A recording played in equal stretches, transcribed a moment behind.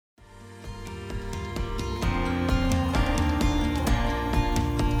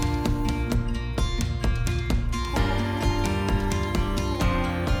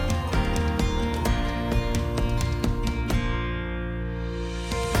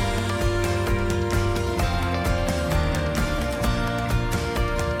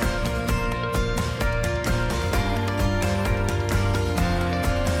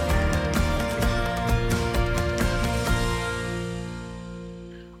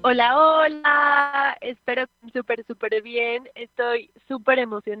Hola, hola, espero que súper bien. Estoy súper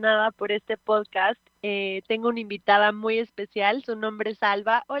emocionada por este podcast. Tengo una invitada muy especial, su nombre es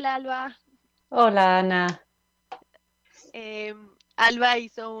Alba. Hola, Alba. Hola Ana. Alba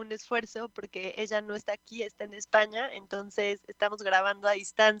hizo un esfuerzo porque ella no está aquí, está en España, entonces estamos grabando a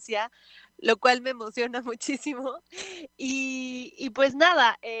distancia, lo cual me emociona muchísimo. Y pues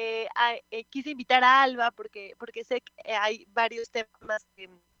nada, quise invitar a Alba porque sé que hay varios temas que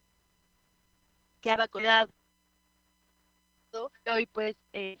Alba hoy pues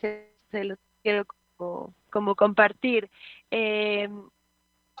se los quiero como compartir. Eh,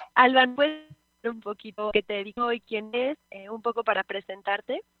 Alba, ¿puedes decir un poquito qué te dedico y quién es? Un poco para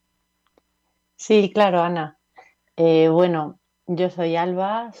presentarte. Sí, claro, Ana. Bueno, yo soy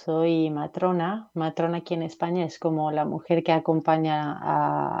Alba, soy matrona. Matrona aquí en España es como la mujer que acompaña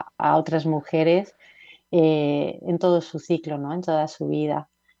a otras mujeres en todo su ciclo, ¿no? En toda su vida.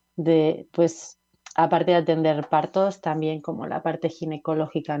 Pues, aparte de atender partos, también como la parte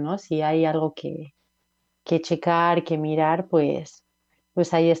ginecológica, ¿no? Si hay algo que checar, que mirar, pues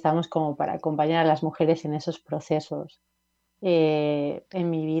ahí estamos como para acompañar a las mujeres en esos procesos. En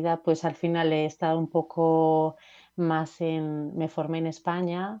mi vida, pues al final he estado un poco me formé en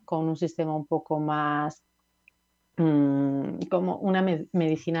España con un sistema un poco más como una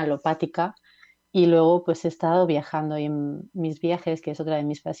medicina alopática y luego pues he estado viajando y en mis viajes, que es otra de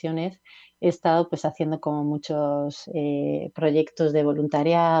mis pasiones, he estado pues haciendo como muchos proyectos de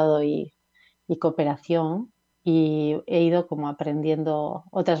voluntariado y cooperación y he ido como aprendiendo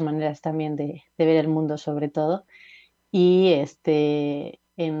otras maneras también de ver el mundo sobre todo. Y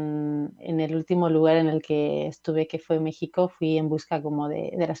en el último lugar en el que estuve, que fue México, fui en busca como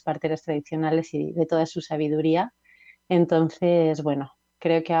de las parteras tradicionales y de toda su sabiduría. Entonces, bueno,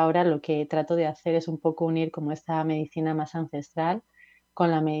 creo que ahora lo que trato de hacer es un poco unir como esta medicina más ancestral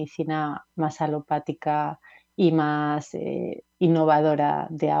con la medicina más alopática y más innovadora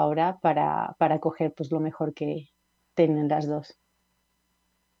de ahora para coger pues lo mejor que tienen las dos.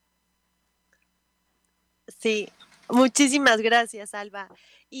 Sí, muchísimas gracias, Alba.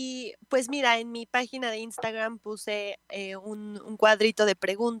 Y pues mira, en mi página de Instagram puse un cuadrito de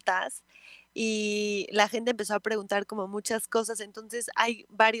preguntas y la gente empezó a preguntar como muchas cosas, entonces hay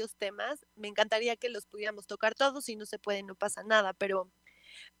varios temas. Me encantaría que los pudiéramos tocar todos, si no se puede no pasa nada, pero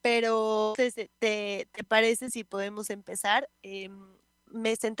entonces, ¿te parece si podemos empezar?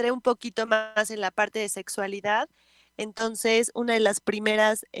 Me centré un poquito más en la parte de sexualidad, entonces una de las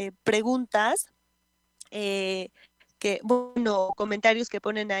primeras preguntas eh, bueno, comentarios que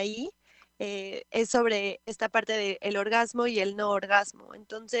ponen ahí, es sobre esta parte del orgasmo y el no orgasmo.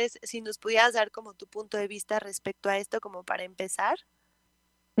 Entonces, si nos pudieras dar como tu punto de vista respecto a esto, como para empezar.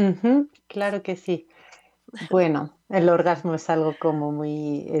 Ujú, claro que sí. Bueno, el orgasmo es algo como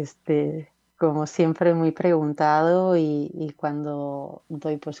muy, como siempre muy preguntado y cuando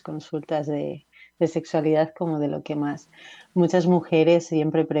doy pues consultas de sexualidad como de lo que más. Muchas mujeres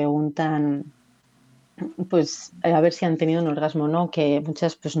siempre preguntan pues a ver si han tenido un orgasmo o no, que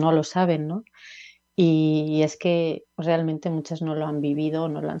muchas pues no lo saben, ¿no? Y es que realmente muchas no lo han vivido o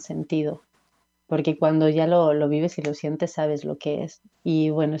no lo han sentido, porque cuando ya lo vives y lo sientes sabes lo que es. Y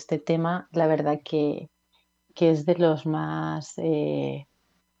bueno, este tema, la verdad que es de los más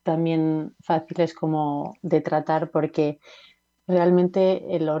también fáciles como de tratar porque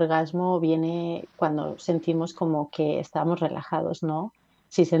realmente el orgasmo viene cuando sentimos como que estamos relajados, ¿no?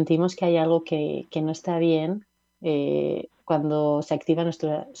 Si sentimos que hay algo que no está bien, cuando se activa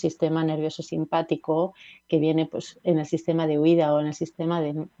nuestro sistema nervioso simpático, que viene pues en el sistema de huida o en el sistema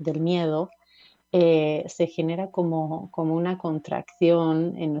del miedo, se genera como una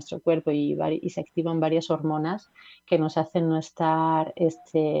contracción en nuestro cuerpo y se activan varias hormonas que nos hacen no estar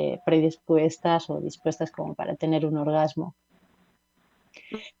predispuestas o dispuestas como para tener un orgasmo.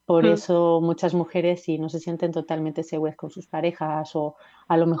 Por Mm. eso muchas mujeres si no se sienten totalmente seguras con sus parejas o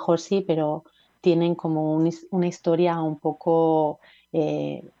a lo mejor sí, pero tienen como una historia un poco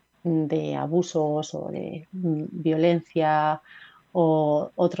de abusos o de violencia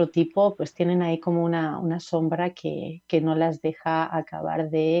o otro tipo, pues tienen ahí como una sombra que no las deja acabar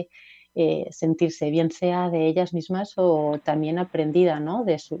de sentirse, bien sea de ellas mismas o también aprendida, ¿no?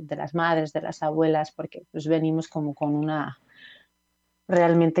 De las madres, de las abuelas, porque pues venimos como con una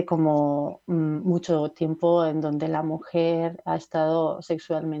realmente como mucho tiempo en donde la mujer ha estado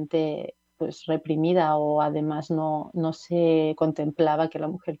sexualmente pues reprimida o además no se contemplaba que la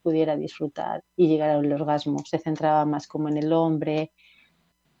mujer pudiera disfrutar y llegar al orgasmo, se centraba más como en el hombre.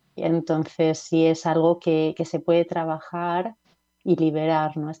 Y entonces sí es algo que se puede trabajar y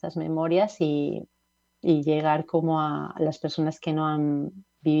liberar, ¿no? Estas memorias y llegar como a las personas que no han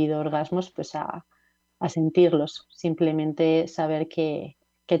vivido orgasmos, pues a sentirlos, simplemente saber que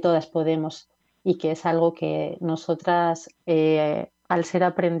todas podemos y que es algo que nosotras, al ser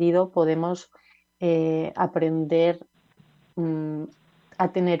aprendido, podemos aprender mm,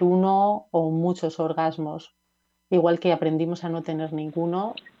 a tener uno o muchos orgasmos. Igual que aprendimos a no tener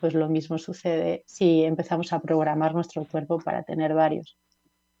ninguno, pues lo mismo sucede si empezamos a programar nuestro cuerpo para tener varios.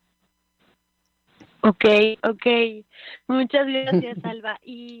 Ok, ok. Muchas gracias, Alba.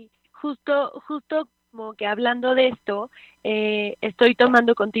 Y justo como que hablando de esto, estoy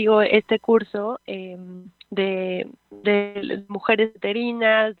tomando contigo este curso de mujeres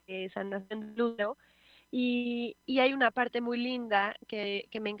veterinas, de sanación del útero, y hay una parte muy linda que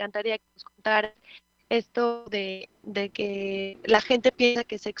me encantaría que nos contaras esto de que la gente piensa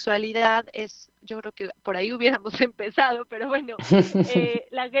que sexualidad es, yo creo que por ahí hubiéramos empezado, pero bueno,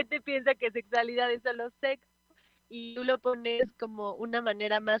 la gente piensa que sexualidad es solo sexo y tú lo pones como una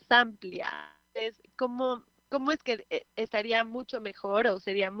manera más amplia. Es como, ¿cómo es que estaría mucho mejor o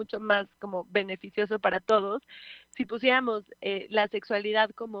sería mucho más como beneficioso para todos si pusiéramos la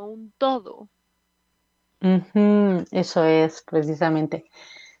sexualidad como un todo? Ujú, eso es, precisamente.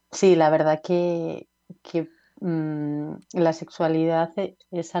 Sí, la verdad que la sexualidad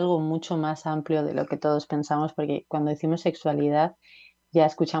es algo mucho más amplio de lo que todos pensamos, porque cuando decimos sexualidad ya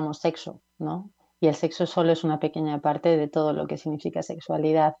escuchamos sexo, ¿no? Y el sexo solo es una pequeña parte de todo lo que significa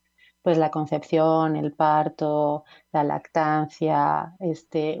sexualidad. Pues la concepción, el parto, la lactancia,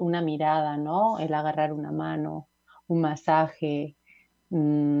 una mirada, ¿no? El agarrar una mano, un masaje,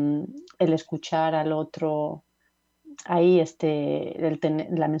 mm, el escuchar al otro, ahí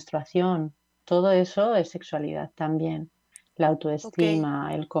la menstruación, todo eso es sexualidad también. La Ok,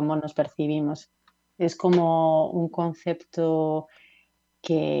 autoestima, el cómo nos percibimos. Es como un concepto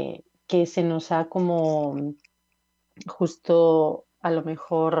que se nos ha como justo a lo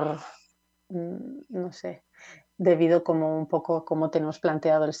mejor, no sé, debido como un poco a cómo tenemos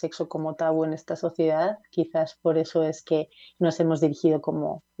planteado el sexo como tabú en esta sociedad, quizás por eso es que nos hemos dirigido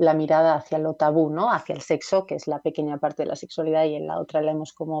como la mirada hacia lo tabú, ¿no? Hacia el sexo, que es la pequeña parte de la sexualidad, y en la otra la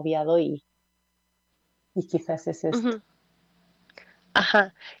hemos como obviado y quizás es esto. ujú,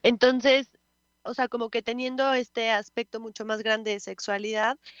 ajá. Entonces, o sea, como que teniendo este aspecto mucho más grande de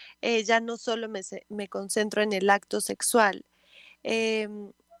sexualidad, ya no solo me concentro en el acto sexual.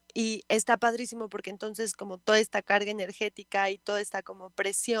 em, y está padrísimo porque entonces como toda esta carga energética y toda esta como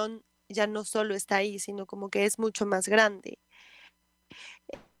presión ya no solo está ahí, sino como que es mucho más grande.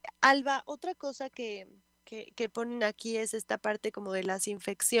 Alba, otra cosa que ponen aquí es esta parte como de las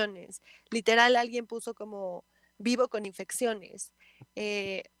infecciones. Literal, alguien puso como vivo con infecciones.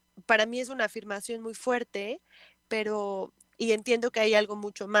 Eh, para mí es una afirmación muy fuerte, pero y entiendo que hay algo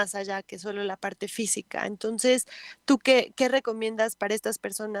mucho más allá que solo la parte física. Entonces, ¿tú qué recomiendas para estas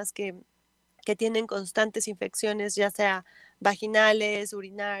personas que tienen constantes infecciones, ya sea vaginales,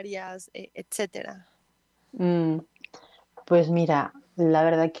 urinarias, etcétera? Mm, Pues mira, la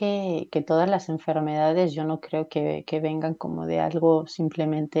verdad que todas las enfermedades yo no creo que vengan como de algo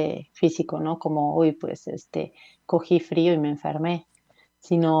simplemente físico, ¿no? Como, uy, pues cogí frío y me enfermé,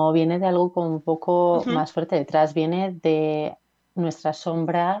 sino viene de algo como un poco Ujú, más fuerte detrás, viene de nuestra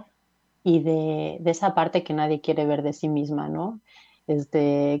sombra y de esa parte que nadie quiere ver de sí misma, ¿no?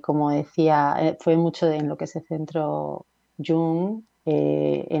 Como decía, fue mucho en lo que se centró Jung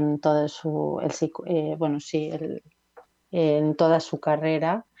en todo bueno, sí, en toda su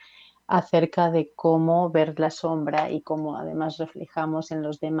carrera acerca de cómo ver la sombra y cómo además reflejamos en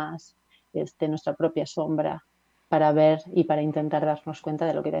los demás nuestra propia sombra para ver y para intentar darnos cuenta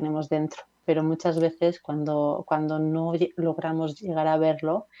de lo que tenemos dentro. Pero muchas veces cuando no logramos llegar a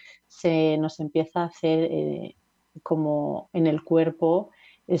verlo, se nos empieza a hacer como en el cuerpo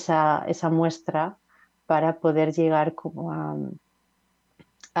esa muestra para poder llegar como a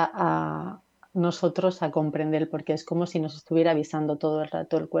nosotros a comprender, porque es como si nos estuviera avisando todo el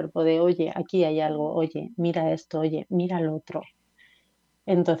rato el cuerpo de, oye, aquí hay algo, oye, mira esto, oye, mira lo otro.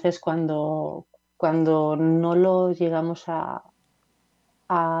 Entonces, cuando no lo llegamos a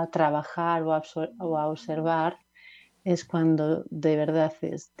trabajar o a observar, es cuando de verdad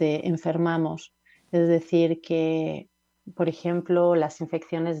enfermamos. Es decir, que, por ejemplo, las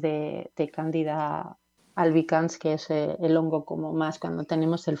infecciones de Candida albicans, que es el hongo como más, cuando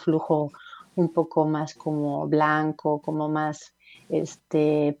tenemos el flujo un poco más como blanco, como más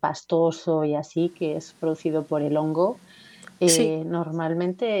pastoso y así, que es producido por el hongo, sí.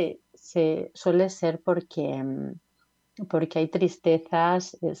 normalmente se suele ser porque hay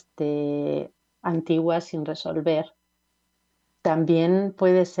tristezas antiguas sin resolver También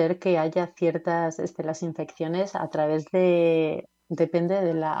puede ser que haya ciertas, las infecciones a través de, depende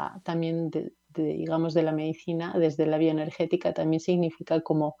de la, también digamos, de la medicina, desde la bioenergética también significa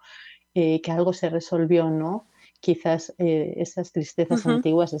como que algo se resolvió, ¿no? Quizás esas tristezas Ujú.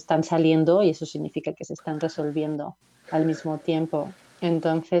 antiguas están saliendo y eso significa que se están resolviendo al mismo tiempo.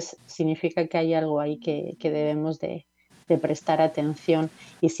 Entonces, significa que hay algo ahí que debemos de prestar atención.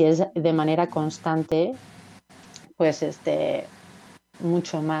 Y si es de manera constante, pues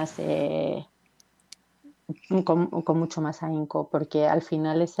mucho más, con mucho más ahínco, porque al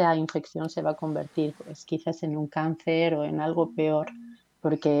final esa infección se va a convertir, pues quizás en un cáncer o en algo peor,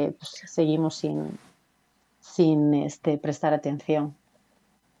 porque pues, seguimos sin prestar atención.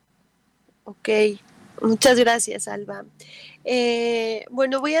 Ok, muchas gracias, Alba.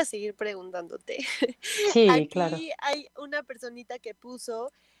 Bueno, voy a seguir preguntándote. Sí, claro. Aquí hay una personita que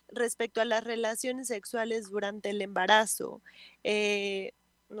puso respecto a las relaciones sexuales durante el embarazo. Eh,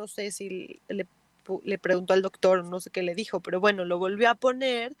 no sé si le preguntó al doctor, no sé qué le dijo, pero bueno, lo volvió a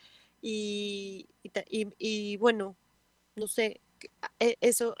poner y bueno, no sé,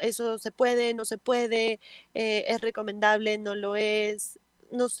 eso se puede, no se puede, es recomendable, no lo es,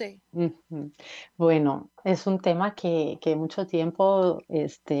 no sé. Ujú. Bueno, es un tema que mucho tiempo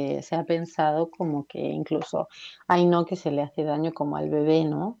se ha pensado como que incluso, ay no, que se le hace daño como al bebé,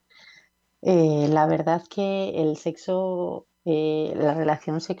 ¿no? La verdad que el sexo, la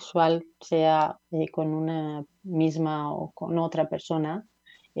relación sexual, sea con una misma o con otra persona,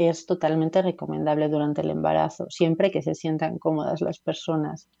 es totalmente recomendable durante el embarazo, siempre que se sientan cómodas las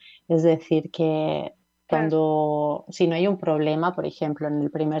personas. Es decir, que Claro. si no hay un problema, por ejemplo, en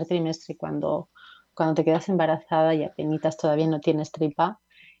el primer trimestre, cuando te quedas embarazada y apenas todavía no tienes tripa,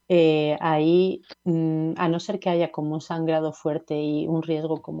 ahí, a no ser que haya como un sangrado fuerte y un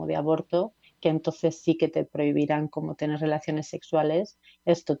riesgo como de aborto, que entonces sí que te prohibirán como tener relaciones sexuales,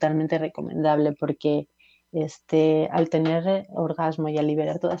 es totalmente recomendable porque al tener orgasmo y al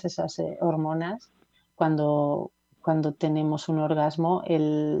liberar todas esas hormonas, cuando, cuando tenemos un orgasmo,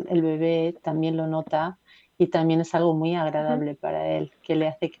 el bebé también lo nota y también es algo muy Ujú. agradable para él, que le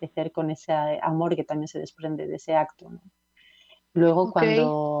hace crecer con ese amor que también se desprende de ese acto, ¿no? Luego Ok.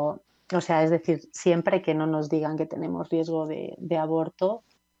 o sea, es decir, siempre que no nos digan que tenemos riesgo de aborto,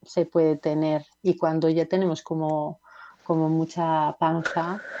 se puede tener. Y cuando ya tenemos como mucha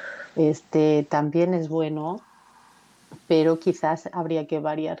panza, también es bueno, pero quizás habría que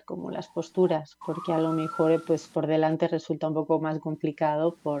variar como las posturas, porque a lo mejor pues por delante resulta un poco más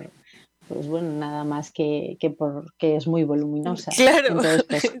complicado pues bueno, nada más que porque es muy voluminosa. Claro. Entonces,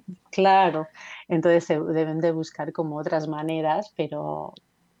 pues claro, entonces se deben de buscar como otras maneras, pero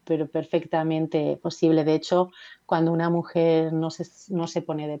perfectamente posible. De hecho, cuando una mujer no se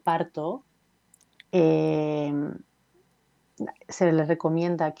pone de parto, em, se le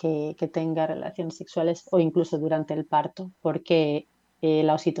recomienda que tenga relaciones sexuales o incluso durante el parto, porque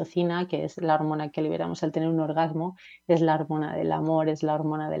la oxitocina, que es la hormona que liberamos al tener un orgasmo, es la hormona del amor, es la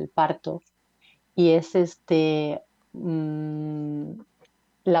hormona del parto y es mm,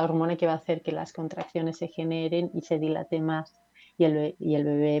 la hormona que va a hacer que las contracciones se generen y se dilate más y el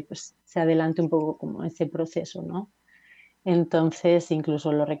bebé pues, se adelante un poco como ese proceso, ¿no? Entonces,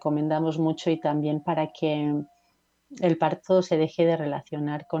 incluso lo recomendamos mucho y también para que el parto se deje de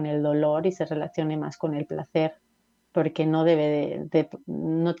relacionar con el dolor y se relacione más con el placer, porque no debe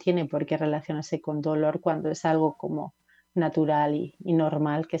no tiene por qué relacionarse con dolor cuando es algo como natural y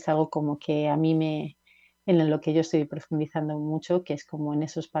normal, que es algo como que a mí en lo que yo estoy profundizando mucho, que es como en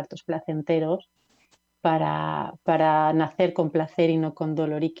esos partos placenteros, para nacer con placer y no con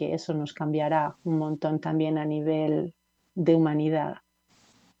dolor y que eso nos cambiará un montón también a nivel de humanidad.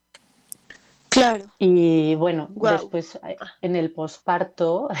 Claro. Y bueno, Wow. después en el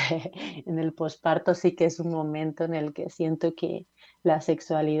posparto, en el posparto sí que es un momento en el que siento que la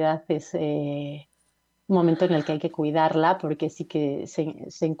sexualidad es un momento en el que hay que cuidarla porque sí que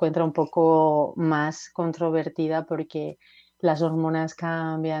se encuentra un poco más controvertida porque las hormonas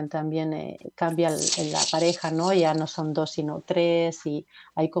cambian, también cambia la pareja, ¿no? Ya no son dos sino tres y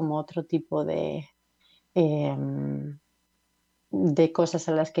hay como otro tipo em, de cosas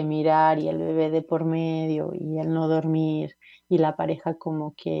a las que mirar y el bebé de por medio y el no dormir y la pareja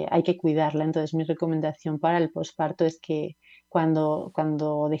como que hay que cuidarla. Entonces mi recomendación para el posparto es que cuando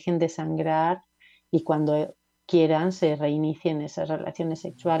dejen de sangrar y cuando quieran se reinicien esas relaciones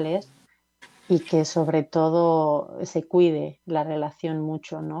sexuales y que sobre todo se cuide la relación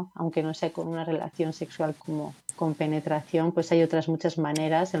mucho, ¿no? Aunque no sea con una relación sexual como con penetración, pues hay otras muchas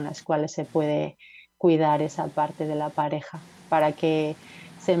maneras en las cuales se puede cuidar esa parte de la pareja para que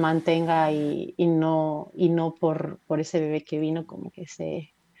se mantenga y no por ese bebé que vino como que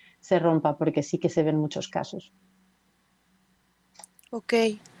se rompa, porque sí que se ven muchos casos. Ok.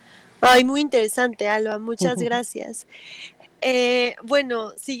 Ay, muy interesante, Alba, muchas gracias.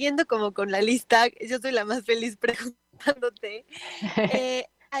 Bueno, siguiendo como con la lista, yo soy la más feliz preguntándote.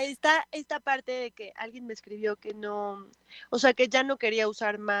 Ahí está esta parte de que alguien me escribió que no, o sea, que ya no quería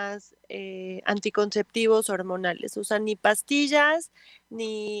usar más anticonceptivos hormonales, o sea, ni pastillas,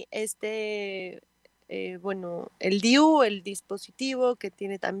 ni bueno, el DIU, el dispositivo que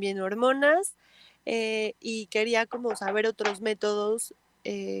tiene también hormonas, y quería como saber otros métodos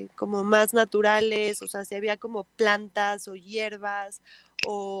como más naturales, o sea, si había como plantas o hierbas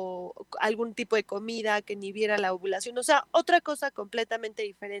o algún tipo de comida que inhibiera la ovulación, o sea, otra cosa completamente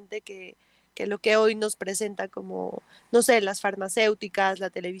diferente que lo que hoy nos presenta como, no sé, las farmacéuticas,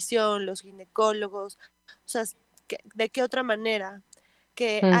 la televisión, los ginecólogos, o sea, ¿de qué otra manera?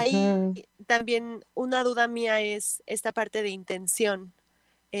 Que ahí Ujú, también una duda mía es esta parte de intención.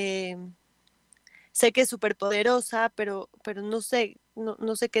 Eh, Sé que es súper poderosa, pero no sé,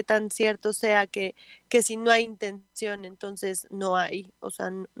 no sé qué tan cierto sea que si no hay intención, entonces no hay, o sea,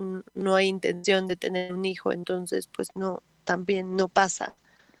 no hay intención de tener un hijo, entonces pues no, también no pasa.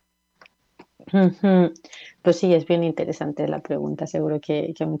 ujú. Pues sí, es bien interesante la pregunta, seguro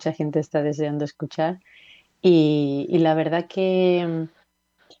que mucha gente está deseando escuchar. Y la verdad que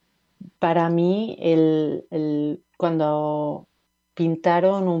para mí, cuando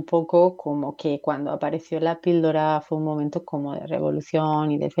pintaron un poco como que cuando apareció la píldora fue un momento como de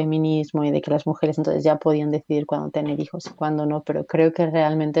revolución y de feminismo y de que las mujeres entonces ya podían decidir cuándo tener hijos y cuándo no, pero creo que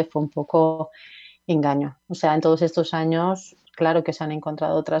realmente fue un poco engaño. O sea, en todos estos años, claro que se han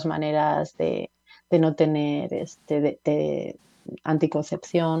encontrado otras maneras de no tener de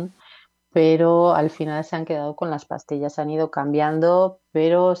anticoncepción, pero al final se han quedado con las pastillas, han ido cambiando,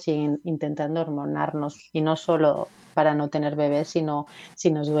 pero siguen intentando hormonarnos y no solo para no tener bebés, sino si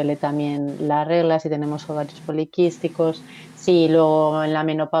nos duele también la regla, si tenemos ovarios poliquísticos, si luego en la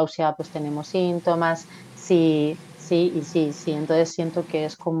menopausia pues tenemos síntomas, sí, sí y sí, sí. Entonces siento que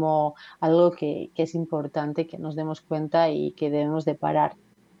es como algo que es importante que nos demos cuenta y que debemos de parar.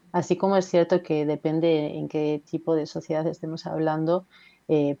 Así como es cierto que depende en qué tipo de sociedad estemos hablando,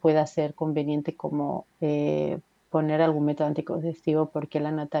 pueda ser conveniente como poner algún método anticonceptivo porque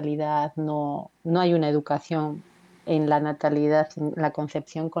la natalidad no hay una educación en la natalidad, en la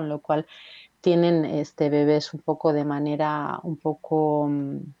concepción, con lo cual tienen bebés un poco de manera un poco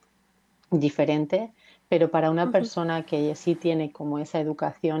diferente, pero para una Ujú. persona que sí tiene como esa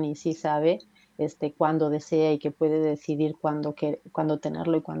educación y sí sabe cuándo desea y que puede decidir cuándo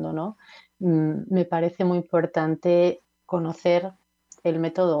tenerlo y cuándo no, me parece muy importante conocer el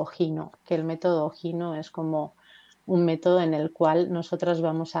método Ojino, que el método Ojino es como un método en el cual nosotras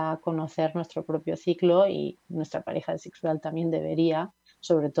vamos a conocer nuestro propio ciclo y nuestra pareja sexual también debería,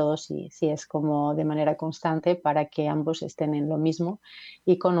 sobre todo si es como de manera constante, para que ambos estén en lo mismo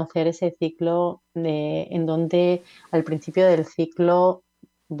y conocer ese ciclo en donde al principio del ciclo,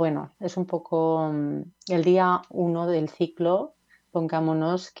 bueno, es un poco el día uno del ciclo,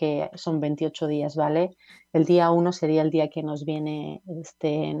 pongámonos que son 28 días, ¿vale? El día uno sería el día que nos viene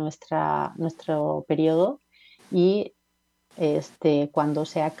nuestro periodo y cuando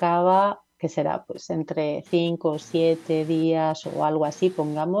se acaba, que será pues entre 5 o 7 días o algo así,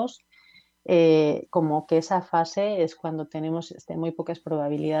 pongamos, como que esa fase es cuando tenemos muy pocas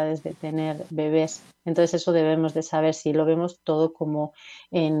probabilidades de tener bebés. Entonces eso debemos de saber si lo vemos todo como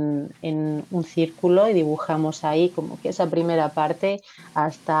en un círculo y dibujamos ahí como que esa primera parte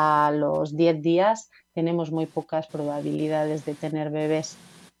hasta los 10 días tenemos muy pocas probabilidades de tener bebés.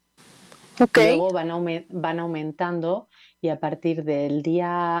 Ok. Luego van aumentando y a partir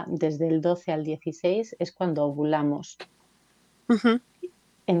desde el 12 al 16 es cuando ovulamos. Ujú.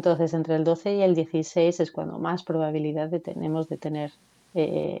 Entonces, entre el 12 y el 16 es cuando más probabilidad tenemos de tener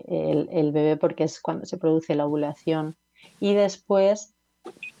el bebé porque es cuando se produce la ovulación. Y después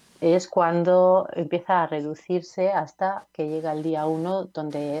es cuando empieza a reducirse hasta que llega el día uno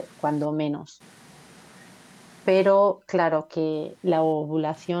donde cuando menos. Pero claro que la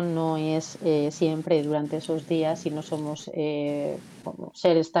ovulación no es siempre durante esos días y no somos como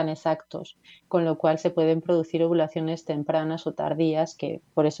seres tan exactos, con lo cual se pueden producir ovulaciones tempranas o tardías, que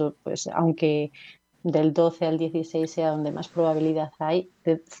por eso, pues, aunque del 12 al 16 sea donde más probabilidad hay,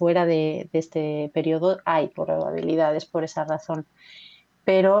 fuera de este periodo hay probabilidades por esa razón.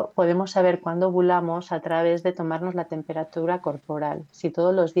 Pero podemos saber cuándo ovulamos a través de tomarnos la temperatura corporal. Si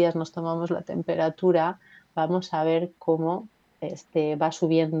todos los días nos tomamos la temperatura, vamos a ver cómo va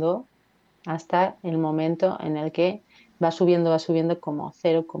subiendo hasta el momento en el que va subiendo como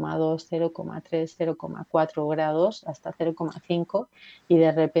 0,2, 0,3, 0,4 grados hasta 0,5 y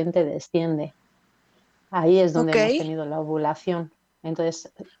de repente desciende. Ahí es donde Ok, hemos tenido la ovulación.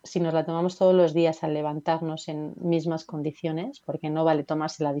 Entonces, si nos la tomamos todos los días al levantarnos en mismas condiciones, porque no vale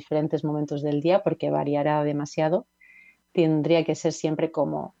tomársela a diferentes momentos del día porque variará demasiado, tendría que ser siempre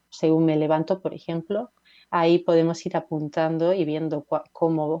como según me levanto, por ejemplo. Ahí podemos ir apuntando y viendo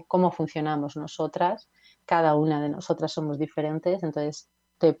cómo funcionamos nosotras. Cada una de nosotras somos diferentes, entonces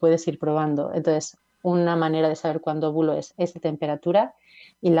te puedes ir probando. Entonces, una manera de saber cuándo ovulo es esa temperatura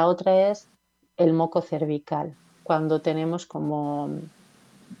y la otra es el moco cervical, cuando tenemos como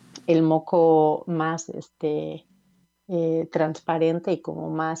el moco más transparente y como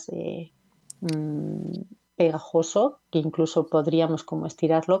más mm, pegajoso, que incluso podríamos como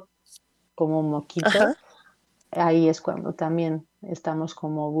estirarlo como un moquito. ajá, Ahí es cuando también estamos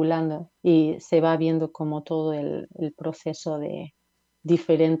como ovulando y se va viendo como todo el proceso de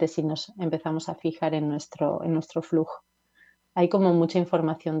diferente si nos empezamos a fijar en nuestro flujo. Hay como mucha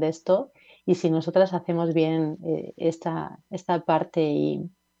información de esto y si nosotras hacemos bien esta parte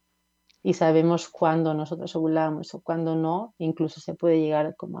y sabemos cuándo nosotros ovulamos o cuándo no, incluso se puede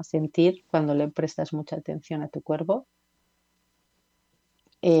llegar como a sentir cuando le prestas mucha atención a tu cuerpo.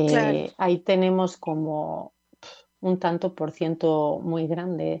 claro, Ahí tenemos como un tanto por ciento muy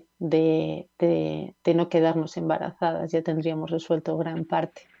grande de no quedarnos embarazadas, ya tendríamos resuelto gran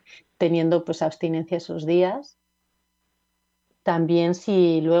parte, teniendo pues abstinencia esos días. También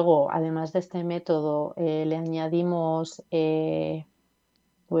si luego, además de este método, le añadimos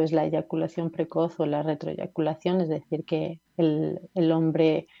pues la eyaculación precoz o la retroeyaculación, es decir, que el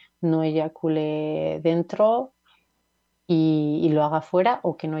hombre no eyacule dentro y lo haga fuera,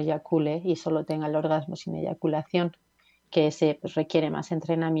 o que no eyacule y solo tenga el orgasmo sin eyaculación, que ese pues, requiere más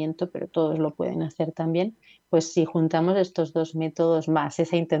entrenamiento, pero todos lo pueden hacer también. Pues si juntamos estos dos métodos más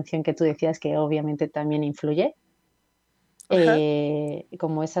esa intención que tú decías que obviamente también influye, ajá,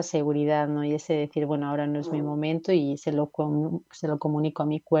 como esa seguridad, ¿no? Y ese decir, bueno, ahora no es mi momento y se lo comunico a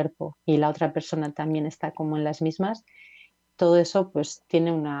mi cuerpo y la otra persona también está como en las mismas, todo eso pues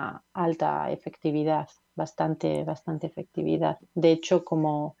tiene una alta efectividad, bastante efectividad. De hecho,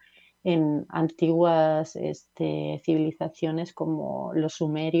 como en antiguas civilizaciones como los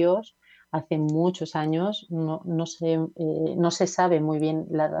sumerios, hace muchos años, no se sabe muy bien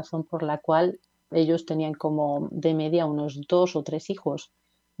la razón por la cual ellos tenían como de media unos 2 o 3 hijos,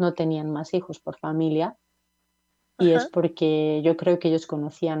 no tenían más hijos por familia. Y es ajá, porque yo creo que ellos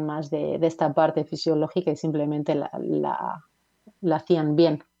conocían más de esta parte fisiológica y simplemente la hacían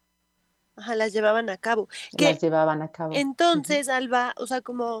bien, ajá, las llevaban a cabo. las Que llevaban a cabo. Ujú. entonces, Alba, o sea,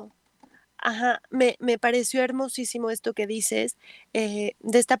 como ajá, me pareció hermosísimo esto que dices, de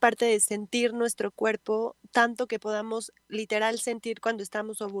esta parte de sentir nuestro cuerpo, tanto que podamos literal sentir cuando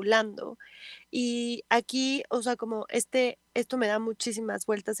estamos ovulando. Y aquí, o sea, como esto me da muchísimas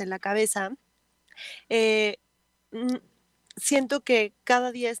vueltas en la cabeza. eh, mm, Siento que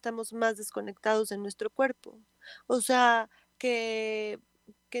cada día estamos más desconectados de nuestro cuerpo. O sea, que,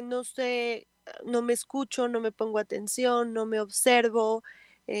 que no sé, no me escucho, no me pongo atención, no me observo,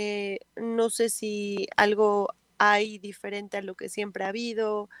 no sé si algo hay diferente a lo que siempre ha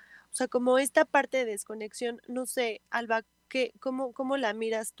habido. O sea, como esta parte de desconexión, no sé, Alba, cómo la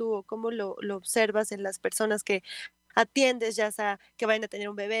miras tú o cómo lo observas en las personas que atiendes, ya sea que vayan a tener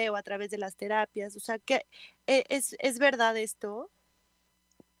un bebé o a través de las terapias? O sea, que ¿es verdad esto?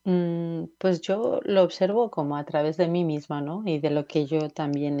 Pues yo lo observo como a través de mí misma, ¿no? Y de lo que yo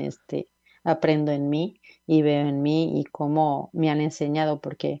también aprendo en mí y veo en mí y cómo me han enseñado,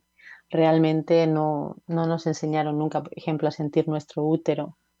 porque realmente no nos enseñaron nunca, por ejemplo, a sentir nuestro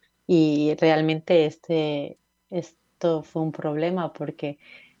útero. Y realmente esto fue un problema porque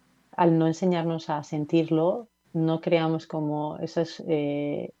al no enseñarnos a sentirlo, no creamos como esas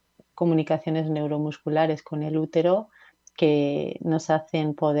comunicaciones neuromusculares con el útero que nos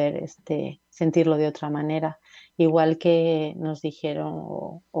hacen poder sentirlo de otra manera. Igual que nos dijeron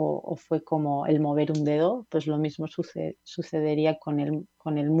o fue como el mover un dedo, pues lo mismo sucedería con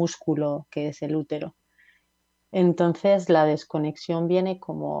el músculo que es el útero. Entonces, la desconexión viene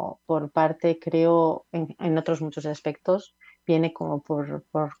como por parte, creo, en otros muchos aspectos, viene como por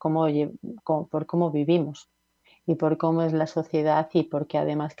cómo vivimos y por cómo es la sociedad y porque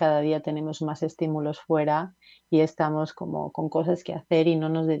además cada día tenemos más estímulos fuera y estamos como con cosas que hacer y no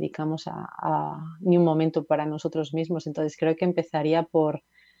nos dedicamos ni un momento para nosotros mismos. Entonces, creo que empezaría por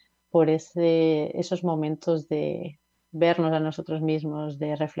esos momentos vernos a nosotros mismos,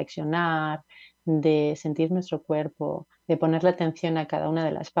 de reflexionar, de sentir nuestro cuerpo, de ponerle atención a cada una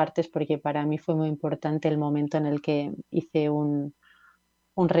de las partes, porque para mí fue muy importante el momento en el que hice un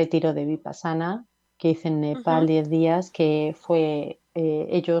retiro de Vipassana que hice en Nepal Ujú. 10 días, que fue,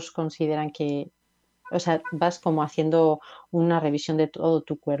 ellos consideran que, o sea, vas como haciendo una revisión de todo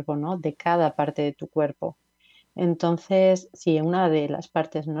tu cuerpo, ¿no? De cada parte de tu cuerpo. Entonces, si una de las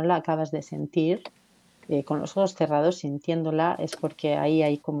partes no la acabas de sentir, con los ojos cerrados, sintiéndola, es porque ahí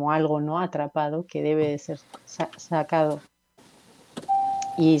hay como algo no atrapado que debe de ser sacado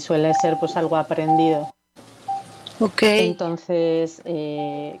y suele ser pues algo aprendido. Ok, Entonces,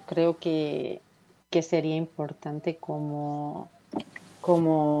 creo que sería importante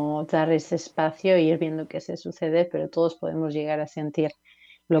como dar ese espacio e ir viendo qué se sucede, pero todos podemos llegar a sentir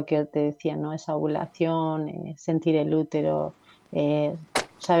lo que te decía, ¿no? Esa ovulación, sentir el útero,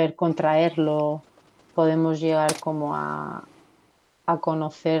 saber contraerlo, podemos llegar como a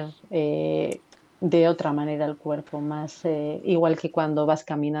conocer de otra manera el cuerpo, más igual que cuando vas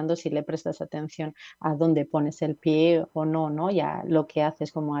caminando, si le prestas atención a dónde pones el pie o no, ¿no? Ya lo que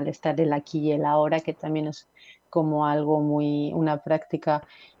haces como al estar el aquí y el ahora, que también es como algo muy, una práctica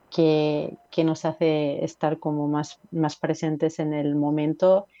que nos hace estar como más presentes en el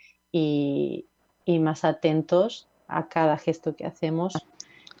momento y, y más atentos a cada gesto que hacemos,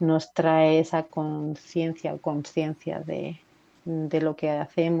 nos trae esa conciencia o conciencia de lo que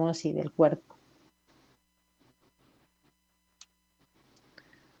hacemos y del cuerpo.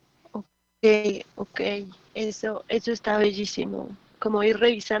 ok, ok, eso está bellísimo, como ir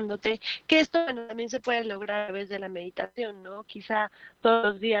revisándote, que esto bueno, también se puede lograr a través de la meditación, ¿no? Quizá todos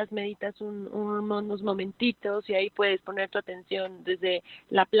los días meditas unos momentitos y ahí puedes poner tu atención desde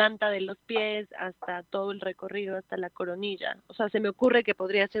la planta de los pies hasta todo el recorrido, hasta la coronilla. O sea, se me ocurre que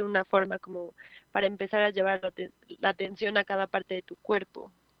podría ser una forma como para empezar a llevar la atención a cada parte de tu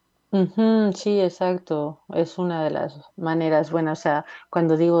cuerpo. Ujú, sí, exacto. Es una de las maneras buenas. O sea,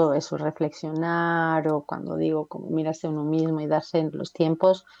 cuando digo eso, reflexionar o cuando digo como mirarse a uno mismo y darse en los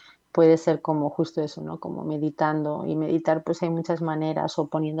tiempos, puede ser como justo eso, ¿no? Como meditando. Y meditar, pues hay muchas maneras o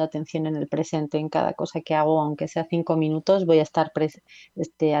poniendo atención en el presente, en cada cosa que hago, aunque sea 5 minutos, voy a estar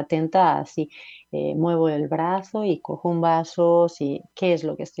atenta a si muevo el brazo y cojo un vaso, si qué es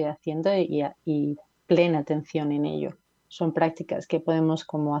lo que estoy haciendo y plena atención en ello. Son prácticas que podemos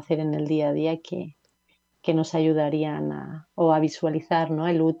como hacer en el día a día que nos ayudarían a visualizar, ¿no?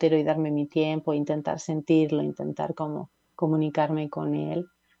 El útero y darme mi tiempo, intentar sentirlo, intentar como comunicarme con él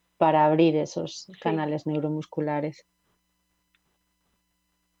para abrir esos Sí, canales neuromusculares.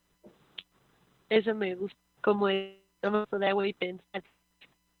 eso me gusta, como el vaso de agua y pensar.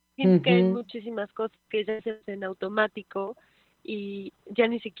 Siento que hay Ujú, muchísimas cosas que ya se hacen en automático y ya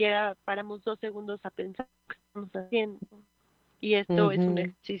ni siquiera paramos 2 segundos a pensar lo que estamos haciendo. Y esto es un ujú.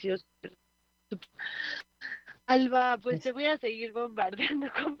 ejercicio súper. Alba, pues te voy a seguir bombardeando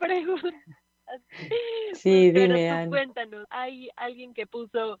con preguntas. Sí, Pero dime, tú Ana. cuéntanos, ¿hay alguien que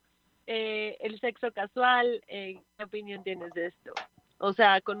puso el sexo casual? ¿Qué opinión tienes de esto? O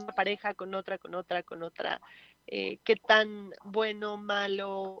sea, con una pareja, con otra, con otra, con otra. ¿Qué tan bueno, malo,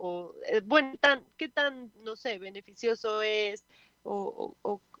 o bueno, qué tan, no sé, beneficioso es, o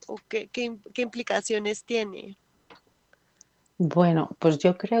qué implicaciones tiene? Bueno, pues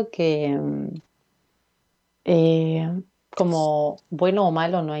yo creo que eh, como bueno o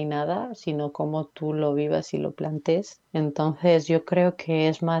malo no hay nada, sino como tú lo vivas y lo plantees. Entonces yo creo que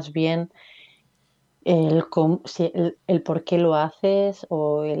es más bien el por qué lo haces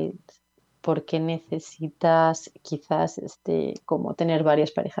o el por qué necesitas quizás como tener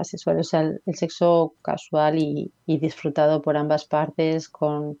varias parejas sexuales. O sea, el sexo casual y disfrutado por ambas partes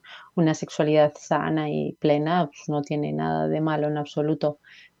con una sexualidad sana y plena, pues no tiene nada de malo en absoluto.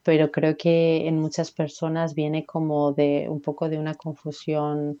 Pero creo que en muchas personas viene como de un poco de una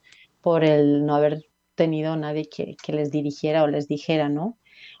confusión por el no haber tenido nadie que les dirigiera o les dijera, ¿no?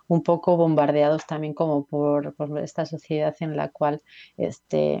 Un poco bombardeados también como por esta sociedad en la cual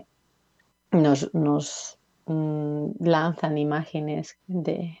este, nos lanzan imágenes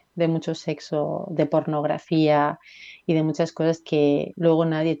de mucho sexo, de pornografía y de muchas cosas que luego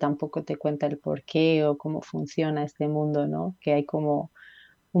nadie tampoco te cuenta el por qué o cómo funciona este mundo, ¿no? Que hay como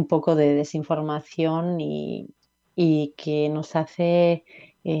un poco de desinformación y que nos hace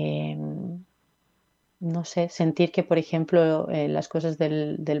no sé, sentir que, por ejemplo, las cosas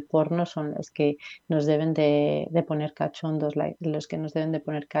del porno son las que nos deben de poner cachondos, los que nos deben de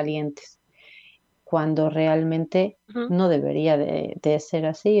poner calientes, cuando realmente Ujú. no debería de ser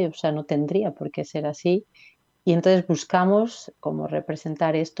así, o sea, no tendría por qué ser así. Y entonces buscamos como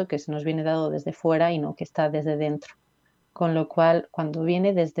representar esto que se nos viene dado desde fuera y no que está desde dentro. Con lo cual, cuando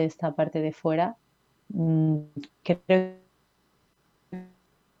viene desde esta parte de fuera, mm, creo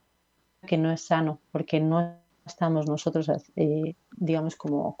que no es sano, porque no estamos nosotros, digamos,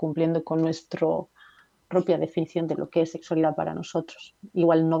 como cumpliendo con nuestra propia definición de lo que es sexualidad para nosotros.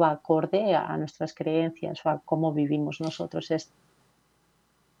 Igual no va acorde a nuestras creencias o a cómo vivimos nosotros esto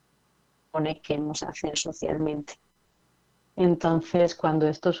que queremos hacer socialmente. Entonces, cuando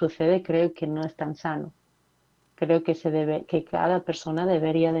esto sucede, creo que no es tan sano. Creo que que cada persona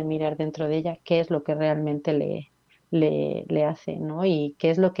debería de mirar dentro de ella qué es lo que realmente le hace, ¿no? Y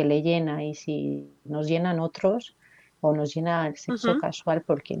qué es lo que le llena. Y si nos llenan otros o nos llena el sexo Ujú, casual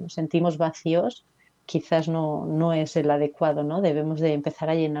porque nos sentimos vacíos, quizás no es el adecuado, ¿no? Debemos de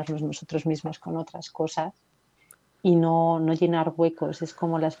empezar a llenarnos nosotros mismos con otras cosas y no llenar huecos. Es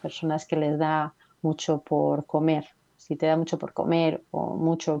como las personas que les da mucho por comer. Si te da mucho por comer o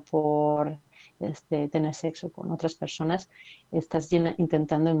mucho por tener sexo con otras personas, estás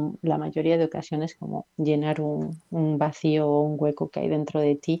intentando en la mayoría de ocasiones como llenar un vacío o un hueco que hay dentro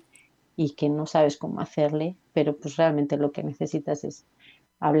de ti y que no sabes cómo hacerle, pero pues realmente lo que necesitas es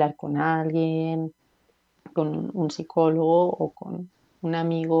hablar con alguien, con un psicólogo o con un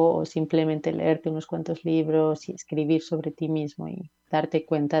amigo o simplemente leerte unos cuantos libros y escribir sobre ti mismo y darte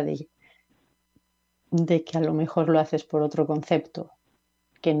cuenta de que a lo mejor lo haces por otro concepto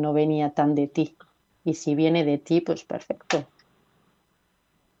que no venía tan de ti. Y si viene de ti, pues perfecto.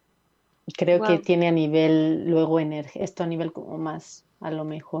 Creo que wow, tiene a nivel, luego, esto a nivel como más, a lo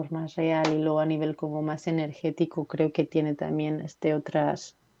mejor más real y luego a nivel como más energético, creo que tiene también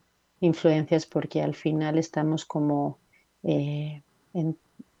otras influencias porque al final estamos como eh, en-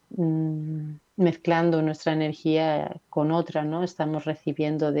 mezclando nuestra energía con otra, ¿no? Estamos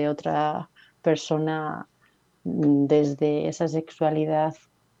recibiendo de otra persona desde esa sexualidad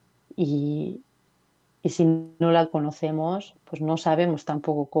y, y si no la conocemos, pues no sabemos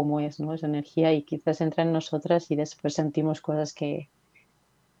tampoco cómo es, ¿no? Esa energía y quizás entra en nosotras y después sentimos cosas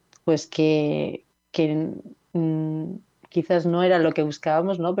pues que quizás no era lo que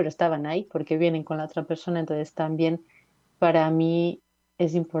buscábamos, ¿no? Pero estaban ahí porque vienen con la otra persona. Entonces también para mí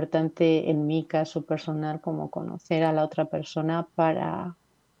es importante en mi caso personal como conocer a la otra persona para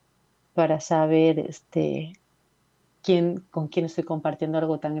saber con quién estoy compartiendo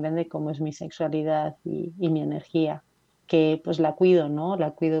algo tan grande como es mi sexualidad y mi energía, que pues la cuido, ¿no?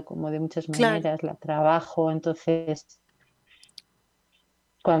 La cuido como de muchas claro. maneras, la trabajo, entonces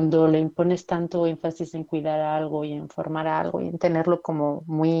cuando le impones tanto énfasis en cuidar algo y en formar algo y en tenerlo como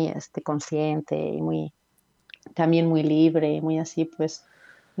muy consciente y muy también muy libre y muy así, pues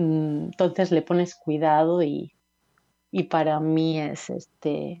entonces le pones cuidado y para mí es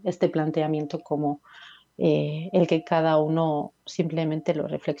este planteamiento como el que cada uno simplemente lo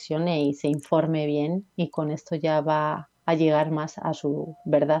reflexione y se informe bien y con esto ya va a llegar más a su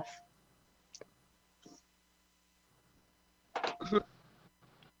verdad. Ujú.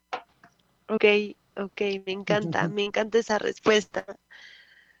 Ok, ok, me encanta esa respuesta.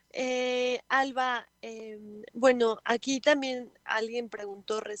 Alba, bueno, aquí también alguien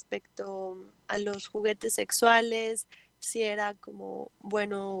preguntó respecto a los juguetes sexuales, si era como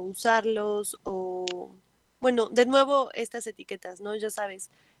bueno usarlos o, bueno, de nuevo estas etiquetas, ¿no? Ya sabes,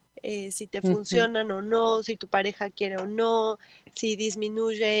 si te Ujú. funcionan o no, si tu pareja quiere o no, si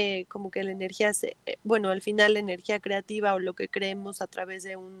disminuye como que la energía, bueno, al final la energía creativa o lo que creemos a través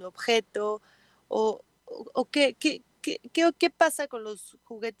de un objeto o qué pasa con los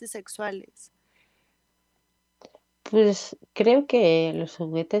juguetes sexuales? Pues creo que los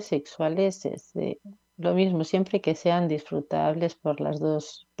juguetes sexuales es lo mismo, siempre que sean disfrutables por las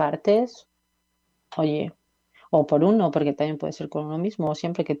dos partes. Oye, o por uno, porque también puede ser con uno mismo, o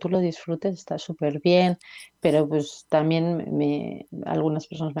siempre que tú lo disfrutes está súper bien, pero pues también algunas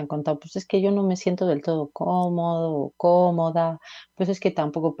personas me han contado, pues es que yo no me siento del todo cómodo o cómoda, pues es que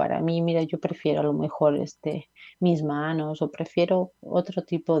tampoco para mí, mira, yo prefiero a lo mejor mis manos o prefiero otro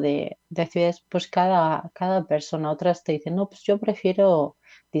tipo de actividades, pues cada persona, otras te dicen, no, pues yo prefiero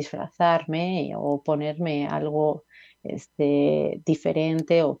disfrazarme o ponerme algo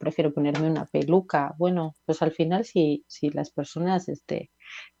diferente o prefiero ponerme una peluca. Bueno, pues al final si las personas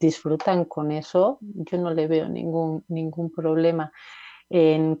disfrutan con eso, yo no le veo ningún problema.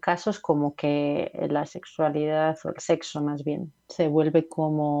 En casos como que la sexualidad o el sexo más bien se vuelve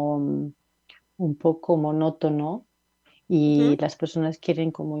como un poco monótono y Ujú. las personas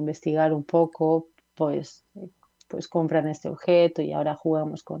quieren como investigar un poco, pues compran este objeto y ahora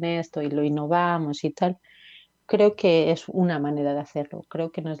jugamos con esto y lo innovamos y tal. Creo que es una manera de hacerlo,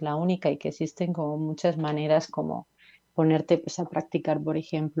 creo que no es la única y que existen como muchas maneras como ponerte pues, a practicar, por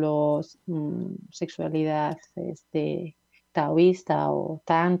ejemplo, sexualidad, taoísta o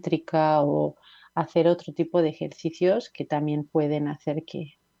tántrica o hacer otro tipo de ejercicios que también pueden hacer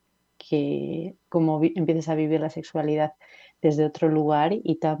que como empieces a vivir la sexualidad desde otro lugar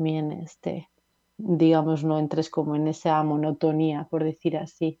y también, digamos, no entres como en esa monotonía, por decir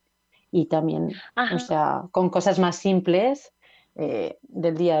así. Y también, o Ajá. sea, con cosas más simples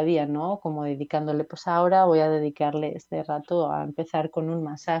del día a día, ¿no? Como dedicándole, pues ahora voy a dedicarle este rato a empezar con un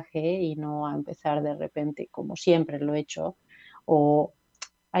masaje y no a empezar de repente, como siempre lo he hecho. O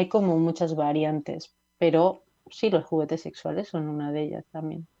hay como muchas variantes, pero sí, los juguetes sexuales son una de ellas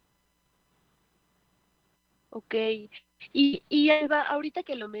también. Ok. Y Alba, ahorita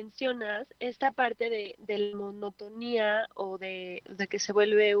que lo mencionas, esta parte de la monotonía o de que se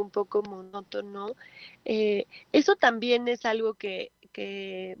vuelve un poco monótono, eso también es algo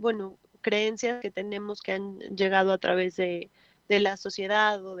bueno, creencias que tenemos que han llegado a través de la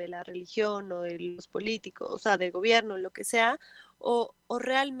sociedad o de la religión o de los políticos, o sea, del gobierno, lo que sea, o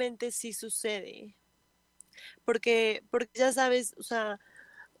realmente sí sucede. Porque ya sabes, o sea,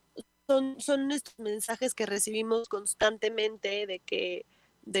 son estos mensajes que recibimos constantemente de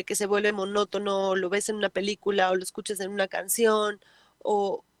que se vuelve monótono, o lo ves en una película o lo escuchas en una canción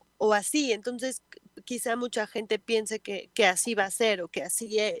o, o así. Entonces, quizá mucha gente piense que así va a ser o que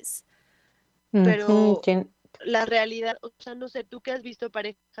así es, Ujú, pero la realidad, o sea, no sé, tú que has visto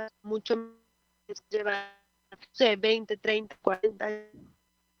parejas mucho más que llevan, no sé, 20, 30, 40 años,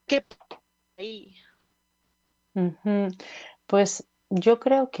 ¿qué pasa ahí? ujú. Pues yo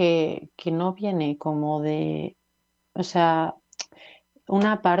creo que no viene como o sea,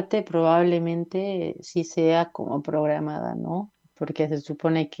 una parte probablemente sí sea como programada, ¿no? Porque se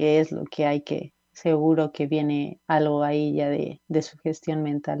supone que es lo que hay seguro que viene algo ahí ya de sugestión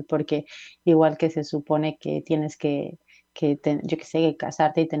mental, porque igual que se supone que tienes yo que sé, que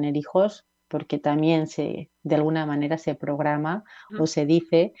casarte y tener hijos, porque también de alguna manera se programa o se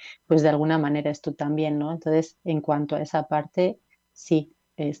dice, pues de alguna manera esto también, ¿no? Entonces, en cuanto a esa parte, sí,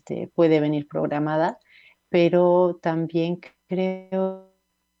 puede venir programada, pero también creo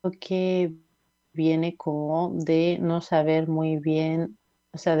que viene como de no saber muy bien,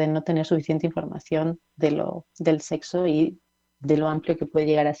 o sea, de no tener suficiente información del sexo y de lo amplio que puede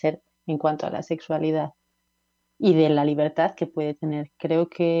llegar a ser en cuanto a la sexualidad y de la libertad que puede tener. Creo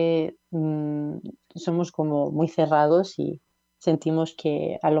que somos como muy cerrados y sentimos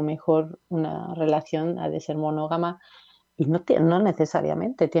que a lo mejor una relación ha de ser monógama y no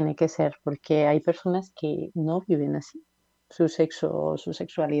necesariamente tiene que ser, porque hay personas que no viven así su sexo o su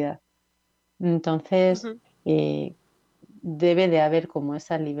sexualidad. Entonces, Ujú. eh, debe de haber como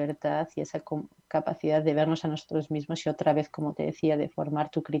esa libertad y esa capacidad de vernos a nosotros mismos y otra vez, como te decía, de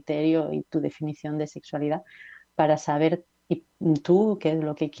formar tu criterio y tu definición de sexualidad para saber tú qué es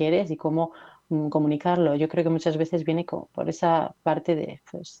lo que quieres y cómo comunicarlo. Yo creo que muchas veces viene como por esa parte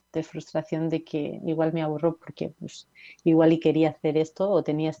pues, de frustración de que igual me aburro porque pues, igual y quería hacer esto o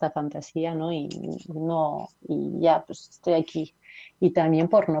tenía esta fantasía, ¿no? No, y ya, pues estoy aquí. Y también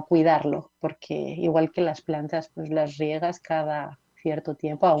por no cuidarlo, porque igual que las plantas, pues las riegas cada cierto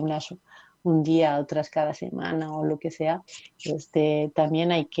tiempo, a unas un día, otras cada semana o lo que sea,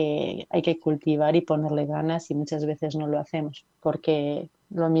 también hay que cultivar y ponerle ganas y muchas veces no lo hacemos porque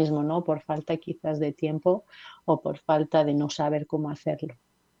lo mismo, ¿no? Por falta quizás de tiempo o por falta de no saber cómo hacerlo,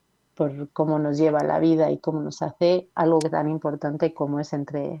 por cómo nos lleva la vida y cómo nos hace algo tan importante como es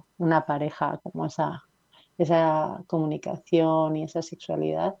entre una pareja, como esa comunicación y esa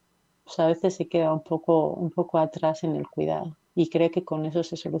sexualidad, pues a veces se queda un poco atrás en el cuidado. Y creo que con eso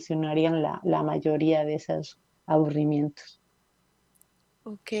se solucionarían la mayoría de esos aburrimientos.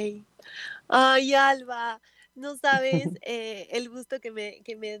 Ok. Ay, Alba, no sabes el gusto que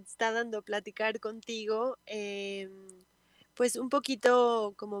me está dando platicar contigo. Pues un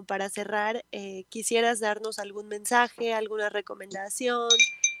poquito como para cerrar, ¿quisieras darnos algún mensaje, alguna recomendación,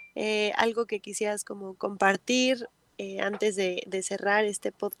 algo que quisieras como compartir antes de cerrar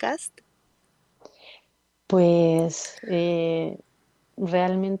este podcast? Pues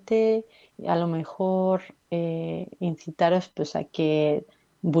realmente a lo mejor incitaros pues a que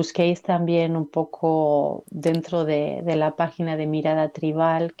busquéis también un poco dentro de la página de Mirada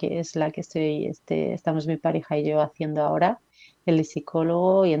Tribal, que es la que estamos mi pareja y yo haciendo ahora, él es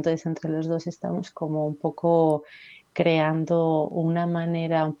psicólogo y entonces entre los dos estamos como un poco creando una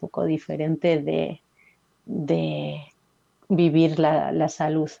manera un poco diferente de vivir la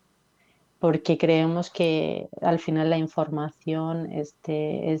salud porque creemos que al final la información es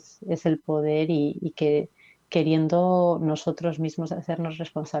el poder y que queriendo nosotros mismos hacernos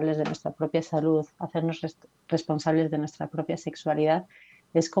responsables de nuestra propia salud, hacernos responsables de nuestra propia sexualidad,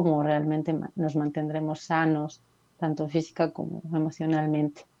 es como realmente nos mantendremos sanos tanto física como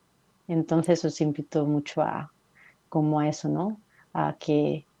emocionalmente. Entonces os invito mucho como a eso, ¿no? A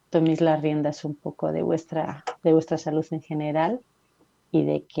que toméis las riendas un poco de vuestra salud en general y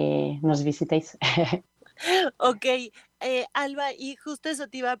de que nos visitéis. Ok, Alba, y justo eso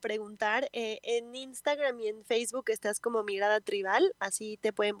te iba a preguntar, en Instagram y en Facebook estás como Mirada Tribal, así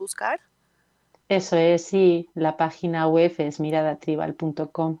te pueden buscar. Eso es, sí, la página web es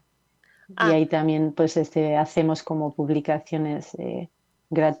miradatribal.com y Ah, ahí también pues hacemos como publicaciones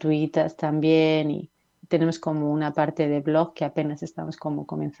gratuitas también y tenemos como una parte de blog que apenas estamos como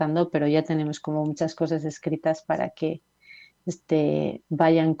comenzando, pero ya tenemos como muchas cosas escritas para que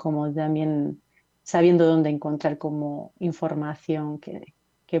vayan como también sabiendo dónde encontrar como información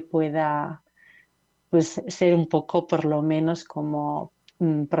que pueda pues ser un poco por lo menos como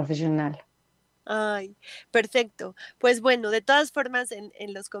profesional. ay, perfecto. Pues bueno, de todas formas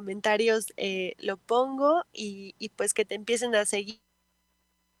en los comentarios lo pongo y pues que te empiecen a seguir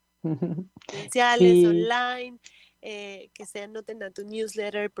presenciales, Sí. online, que se anoten a tu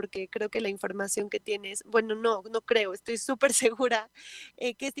newsletter, porque creo que la información que tienes, bueno, no creo, estoy súper segura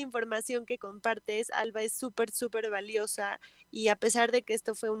que esta información que compartes, Alba, es súper, súper valiosa y a pesar de que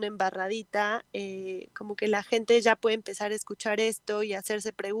esto fue una embarradita, como que la gente ya puede empezar a escuchar esto y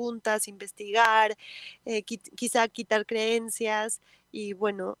hacerse preguntas, investigar, quizá quitar creencias y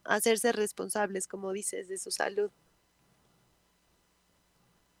bueno, hacerse responsables, como dices, de su salud.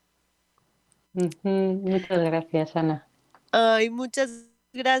 Ujú, muchas gracias, Ana. Ay, muchas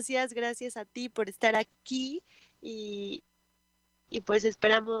gracias, gracias a ti por estar aquí y, y pues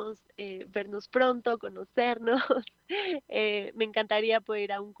esperamos vernos pronto, conocernos. Me encantaría poder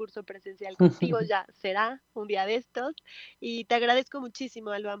ir a un curso presencial contigo, ya será un día de estos. Y te agradezco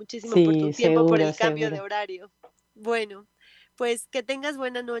muchísimo, Alba, muchísimo por tu Sí, tiempo, por seguro, el cambio de seguro. horario. Bueno, pues que tengas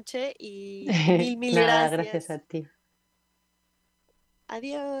buena noche y mil Nada, gracias a gracias. ti.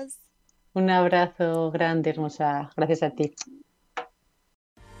 Adiós. Un abrazo grande, hermosa. Gracias a ti.